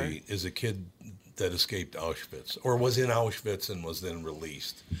older. is a kid that escaped Auschwitz or was in Auschwitz and was then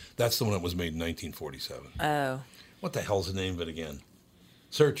released. That's the one that was made in 1947. Oh. What the hell's the name of it again?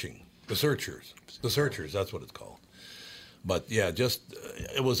 Searching. The Searchers. The Searchers, that's what it's called. But yeah,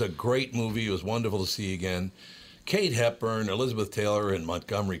 it was a great movie. It was wonderful to see again. Kate Hepburn, Elizabeth Taylor, and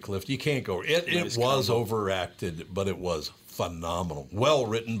Montgomery Clift. You can't go. It was overacted, but it was phenomenal. Well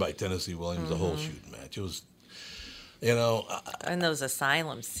written by Tennessee Williams, the whole shooting match. It was, and those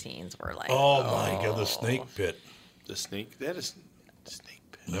asylum scenes were like. Oh my God, the snake pit. The snake. That is snake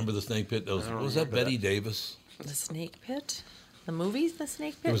pit. Remember the snake pit? Was that Betty Davis? The snake pit. The movie, The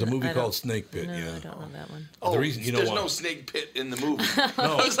Snake Pit? There was a movie called Snake Pit, no, yeah. I don't know that one. Oh, the reason, there's no snake pit in the movie. No.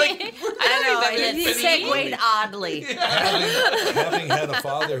 I was like, I know, he segued oddly. Having had a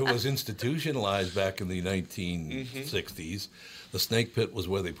father who was institutionalized back in the 1960s, the Snake Pit was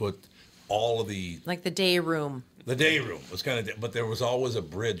where they put all of the... Like the day room. The day room was kind of... But there was always a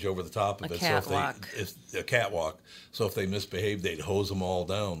bridge over the top of it. Catwalk. So a catwalk. So if they misbehaved, they'd hose them all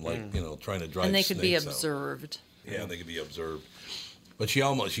down, like, trying to drive And they could be snakes out. observed. Yeah, they could be observed. But she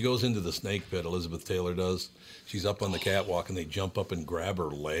goes into the snake pit, Elizabeth Taylor does. She's up on the catwalk, and they jump up and grab her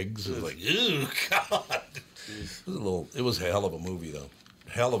legs. It's like, ew, God. It was a hell of a movie, though.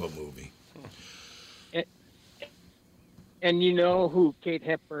 Hell of a movie. And you know who Kate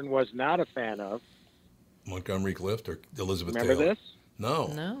Hepburn was not a fan of? Montgomery Clift or Elizabeth Remember Taylor? this?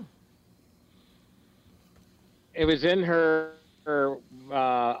 No. It was in her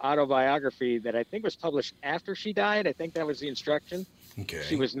autobiography that I think was published after she died. I think that was the instruction. Okay.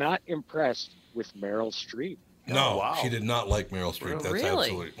 She was not impressed with Meryl Streep. No, wow. She did not like Meryl Streep. That's Really?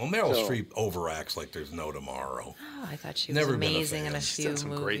 absolutely... Well, Meryl Streep overacts like there's no tomorrow. Oh, I thought she was Never been a amazing fan. in a She's few done some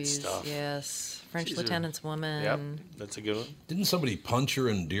movies. great stuff. Yes. French She's Lieutenant's Woman. Yep, that's a good one. Didn't somebody punch her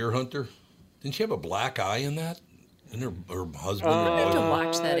in Deer Hunter? Didn't she have a black eye in that? And her husband? I have to or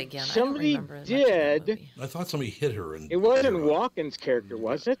watch that again. Somebody I don't remember much of that movie. I thought somebody hit her. It wasn't Walken's character,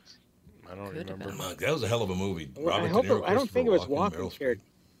 was it? I don't Could have remember. been. That was a hell of a movie. Well, Robert I De hope Niro, I don't think it was Christopher Walken, Meryl Walken's Streep. character.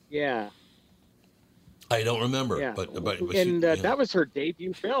 Yeah. I don't remember. Yeah. But That was her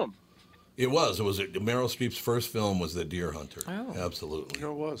debut film. It was. Meryl Streep's first film was The Deer Hunter. Oh. Absolutely.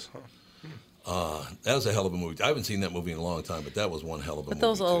 It was, huh? That was a hell of a movie. I haven't seen that movie in a long time, but that was one hell of a movie. But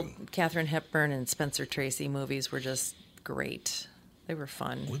those too. old Katharine Hepburn and Spencer Tracy movies were just great. They were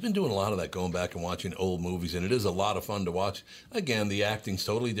fun. We've been doing a lot of that, going back and watching old movies, and it is a lot of fun to watch. Again, the acting's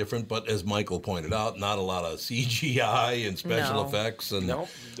totally different, but as Michael pointed out, not a lot of CGI and special No. effects, and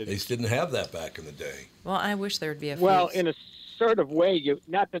they just didn't have that back in the day. Well, I wish there would be a few. Well, in a sort of way,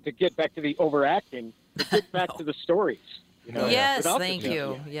 not that to get back to the overacting, but get back to the stories. You know, yes, without the thank CGI.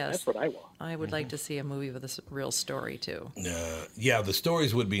 you. Yes. That's what I want. I would like to see a movie with a real story, too. Yeah, the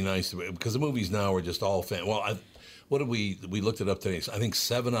stories would be nice, because the movies now are just all what did we looked it up today? I think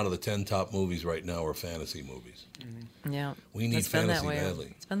 7 out of the 10 top movies right now are fantasy movies. Yeah. We need It's been that fantasy way.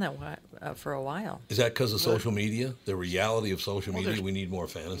 badly. It's been that way for a while. Is that because of social media? The reality of social media? there's- We need more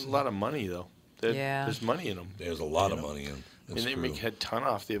fantasy? There's a lot of money, though. Yeah. There's money in them. There's a lot of money in. I mean, they make a ton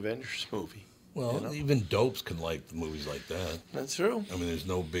off the Avengers movie. Well, even dopes can like movies like that. That's true. I mean, there's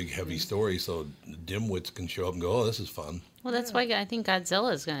no big, heavy story, so dimwits can show up and go, oh, this is fun. Well, that's why I think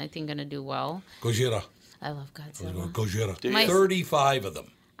Godzilla is going to do well. Gojira. I love Godzilla. Gojira. My- 35 of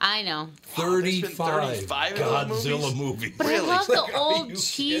them. I know. 35 35 of those Godzilla movies. But Really? I love the Are old you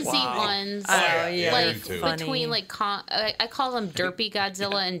cheesy kidding? ones. Oh, yeah. me Like too. between like I call them Derpy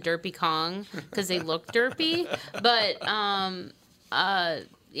Godzilla and Derpy Kong because they look derpy. But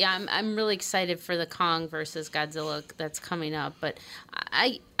I'm really excited for the Kong versus Godzilla that's coming up. But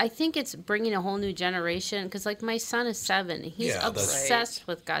I think it's bringing a whole new generation because, like, my son is 7. He's obsessed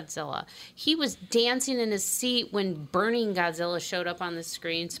with Godzilla. He was dancing in his seat when Burning Godzilla showed up on the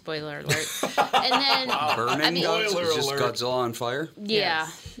screen. Spoiler alert. And then Burning Godzilla, just Godzilla on fire. Yeah,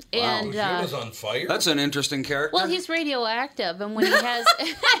 and he was on fire. That's an interesting character. Well, he's radioactive, and when he has,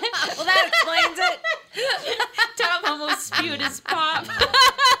 well, that explains it. Tom almost spewed his pop.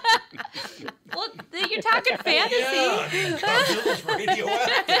 Well, you're talking fantasy. Yeah, Godzilla's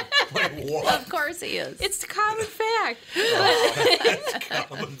radioactive. Like, what? Of course he is. It's a common fact. It's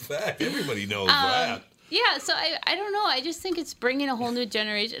common fact. Everybody knows that. Yeah, so I don't know. I just think it's bringing a whole new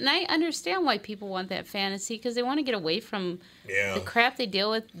generation. And I understand why people want that fantasy because they want to get away from the crap they deal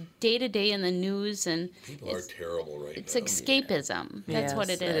with day to day in the news. And people are terrible right now. It's Yeah. escapism. That's what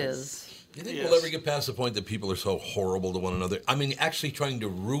it is. You think we'll ever get past the point that people are so horrible to one another? I mean, actually trying to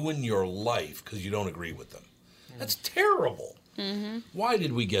ruin your life because you don't agree with them. That's terrible. Mm-hmm. Why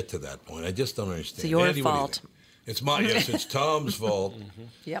did we get to that point? I just don't understand. It's your Andy, fault. It's my it's Tom's fault. Mm-hmm.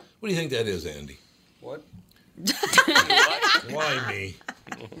 Yep. What do you think that is, Andy? What? Why me?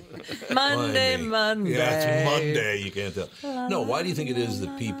 Monday. Yeah, it's Monday. You can't tell. No, why do you think it is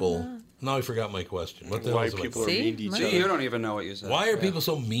that people... Now I forgot my question. What the hell is people are mean to each other? You don't even know what you said. Why are people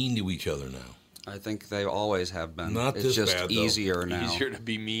so mean to each other now? I think they always have been. Not it's this just bad, though. easier now. Easier to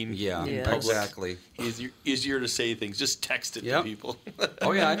be mean. Yeah, public. exactly. Easier to say things. Just text it to people.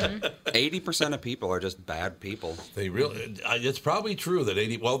 Oh yeah, 80% of people are just bad people. They really. It's probably true that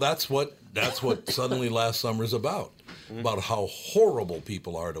 80. Well, that's what Suddenly Last Summer is about. About how horrible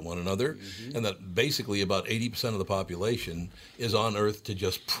people are to one another, and that basically about 80% of the population is on Earth to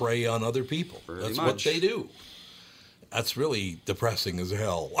just prey on other people. That's what they do. That's really depressing as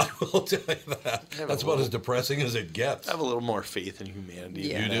hell. I will tell you that. That's about as depressing as it gets. I have a little more faith in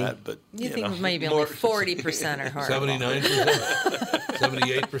humanity than you that, but you think maybe only 40% are horrible. 79%,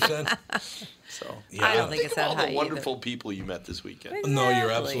 78%. So I don't think it's that all high the wonderful either. people you met this weekend. Exactly. No,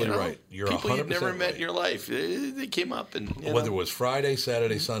 you're absolutely right. You're people 100% you've never right. met in your life. They came up and whether it was Friday,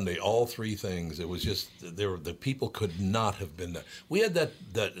 Saturday, Sunday, all three things. It was just the people could not have been there. We had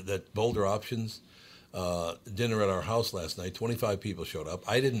that Boulder Options dinner at our house last night. 25 people showed up.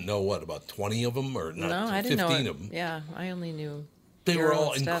 I didn't know about 20 of them or not. No, I didn't 15 know of them. Yeah, I only knew. They were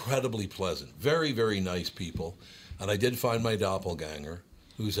all incredibly pleasant, very, very nice people. And I did find my doppelganger,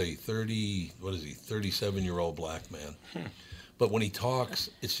 who's a 37-year-old black man. But when he talks,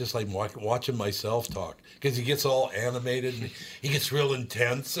 it's just like watching myself talk because he gets all animated and he gets real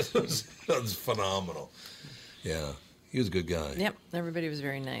intense. It was phenomenal. Yeah, he was a good guy. Yep, everybody was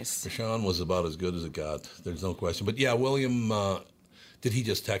very nice. Rashawn was about as good as it got. There's no question. But yeah, William, did he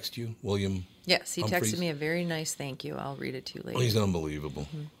just text you, William? Yes, he Humphreys? texted me a very nice thank you. I'll read it to you later. Oh, he's unbelievable.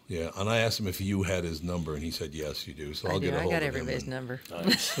 Mm-hmm. Yeah, and I asked him if you had his number, and he said yes, you do. So I'll get a hold of him. I got everybody's number.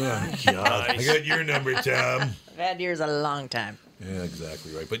 Nice. Oh, God. I got your number, Tom. I've had yours a long time. Yeah,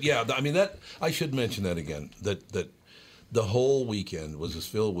 exactly right. But yeah, I mean that I should mention that again. That the whole weekend was just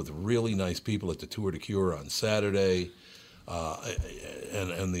filled with really nice people at the Tour de Cure on Saturday.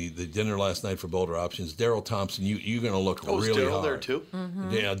 And the dinner last night for Boulder Options. Daryl Thompson, you're going to look really hard. Was Daryl there too?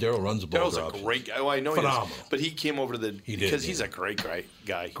 Mm-hmm. Yeah, Daryl runs the Boulder Options. Daryl's a great guy. Oh, I know phenomenal. He is. But he came over to because he's a great guy.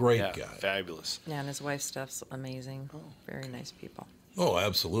 Great guy. Fabulous. Yeah, and his wife's stuff's amazing. Very nice people. Oh,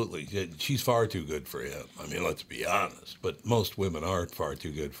 absolutely. She's far too good for him. I mean, let's be honest. But most women aren't far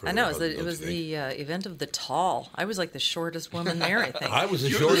too good for him. I know. It was the event of the tall. I was like the shortest woman there, I think. I was the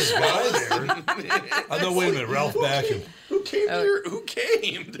shortest guy there. I know, wait a minute, Ralph Basham. Who came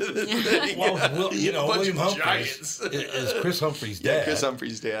to this thing? Well, William Humphreys is Chris Humphrey's dad. Yeah, Chris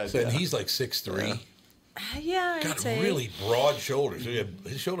Humphrey's dad. And he's like 6'3". Yeah, I'd got say. Really broad shoulders.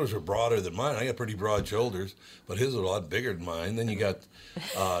 His shoulders are broader than mine. I got pretty broad shoulders, but his are a lot bigger than mine. Then you got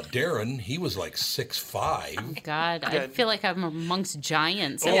Darren. He was like 6'5". God, I feel like I'm amongst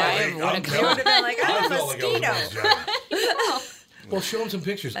giants. Oh, I would have been like, I'm a mosquito. Well, show him some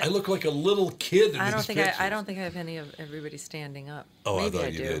pictures. I look like a little kid in these pictures. I don't think I have any of everybody standing up. Oh, maybe I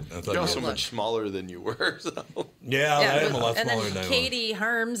thought you did. You're so much smaller than you were. So. Yeah, I am a lot smaller than I was. And then Katie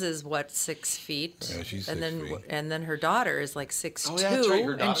Harms is 6 feet. Yeah, she's 6 feet. And then her daughter is like 6'2". Oh, yeah, that's right.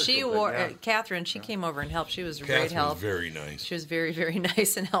 Her and she Catherine. She came over and helped. She was great help. Catherine was very nice. She was very, very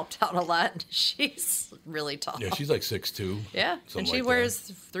nice and helped out a lot. And she's really tall. Yeah, she's like 6'2". Yeah, and she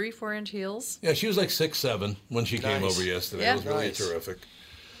wears 3-4 inch heels. Yeah, she was like 6'7" when she came over yesterday. Yeah. It was really terrific.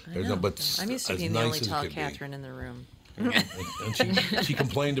 I'm used to being the only tall Catherine in the room. And she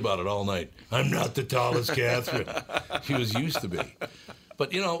complained about it all night. I'm not the tallest Catherine. She was used to be.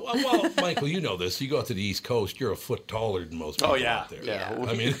 But, well, Michael, you know this. You go out to the East Coast, you're a foot taller than most people out there. Yeah.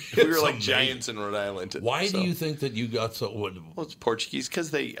 I mean, we were like giants in Rhode Island. Why do you think that you got so... Well, it's Portuguese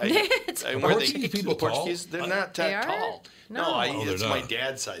because they... Portuguese people Portuguese, tall? They're not that tall. No, it's my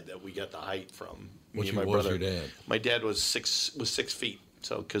dad's side that we got the height from. What was your dad? My dad was 6 feet.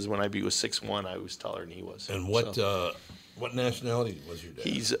 So, because when I was 6'1", I was taller than he was. And what nationality was your dad?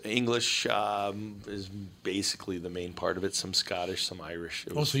 He's English. Is basically the main part of it. Some Scottish, some Irish.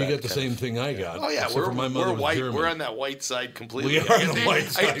 So you got the same thing I got. Oh yeah, we're white. German. We're on that white side completely. We are on the white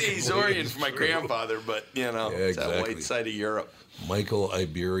side. I get the Azorian from my grandfather, but it's that white side of Europe. Michael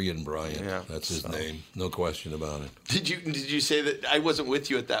Iberian Bryant. Yeah, that's his name. No question about it. Did you say that? I wasn't with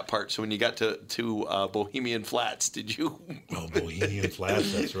you at that part. So when you got to Bohemian Flats, did you? Oh, Bohemian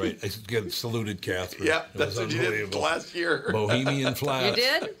Flats. That's right. I saluted Catherine. Yeah, that's what you did last year. Bohemian Flats. You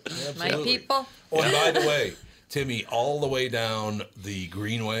did? My people. Oh, and by the way, Timmy, all the way down the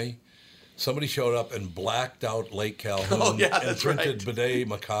Greenway, somebody showed up and blacked out Lake Calhoun and printed Bidet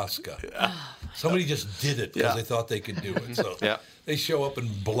McCoska. Yeah. Somebody just did it because they thought they could do it. So they show up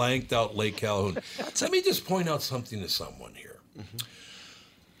and blanked out Lake Calhoun. Let me just point out something to someone here. Mm-hmm.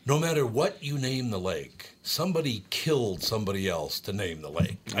 No matter what you name the lake, somebody killed somebody else to name the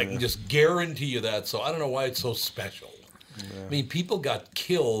lake. I can just guarantee you that. So I don't know why it's so special. Yeah. I mean, people got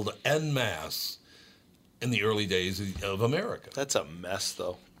killed en masse in the early days of America. That's a mess,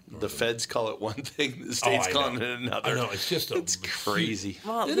 though. The feds call it one thing, the state's calling it another. I know, it's just it's crazy.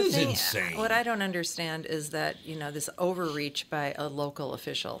 Well, it is insane. What I don't understand is that, this overreach by a local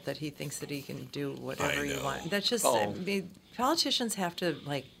official that he thinks that he can do whatever he wants. That's just, politicians have to,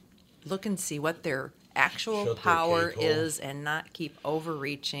 look and see what their actual power is and not keep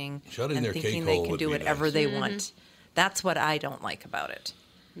overreaching and thinking they can do whatever they want. That's what I don't like about it.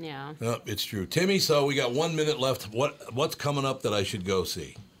 Yeah. No, it's true. Timmy, so we got 1 minute left. What's coming up that I should go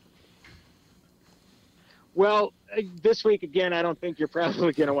see? Well, this week, again, I don't think you're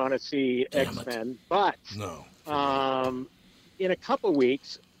probably going to want to see X-Men. But in a couple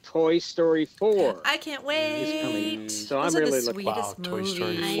weeks, Toy Story 4. I can't wait. So I'm really looking forward to Toy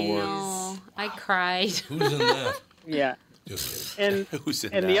Story 4. I know. I cried. Who's in that? Yeah. Just kidding.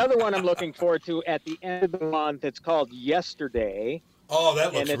 And the other one I'm looking forward to at the end of the month, it's called Yesterday. Oh,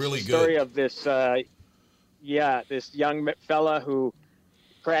 that looks really good. And it's the story of this, this young fella who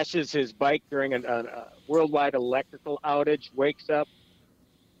crashes his bike during a worldwide electrical outage, wakes up.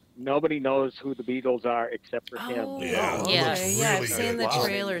 Nobody knows who the Beatles are except for him. Yeah, really I've seen the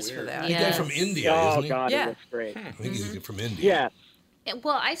trailers for that. The guy from India, isn't he? Oh, God, he looks great. I think he's from India. Yeah.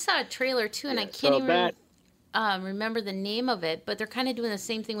 Well, I saw a trailer, too, and I can't even remember the name of it, but they're kind of doing the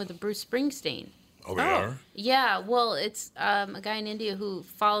same thing with the Bruce Springsteen. Oh, they are? Yeah, well, it's a guy in India who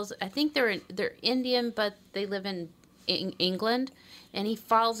falls. I think they're Indian, but they live in England, and he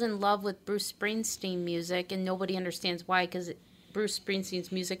falls in love with Bruce Springsteen music, and nobody understands why, because Bruce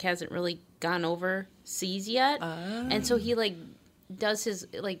Springsteen's music hasn't really gone overseas yet, and so he lives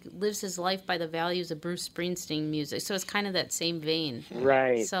his life by the values of Bruce Springsteen music. So it's kind of that same vein,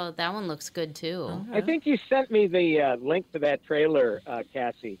 right? So that one looks good too. I think you sent me the link to that trailer,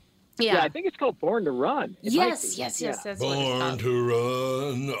 Cassie. Yeah, I think it's called Born to Run. Yes. That's Born to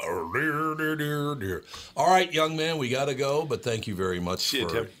Run. All right, young man, we got to go, but thank you very much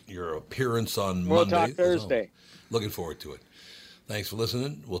for your appearance on Monday. We'll talk Thursday. Looking forward to it. Thanks for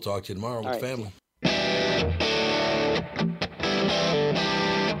listening. We'll talk to you tomorrow with the family.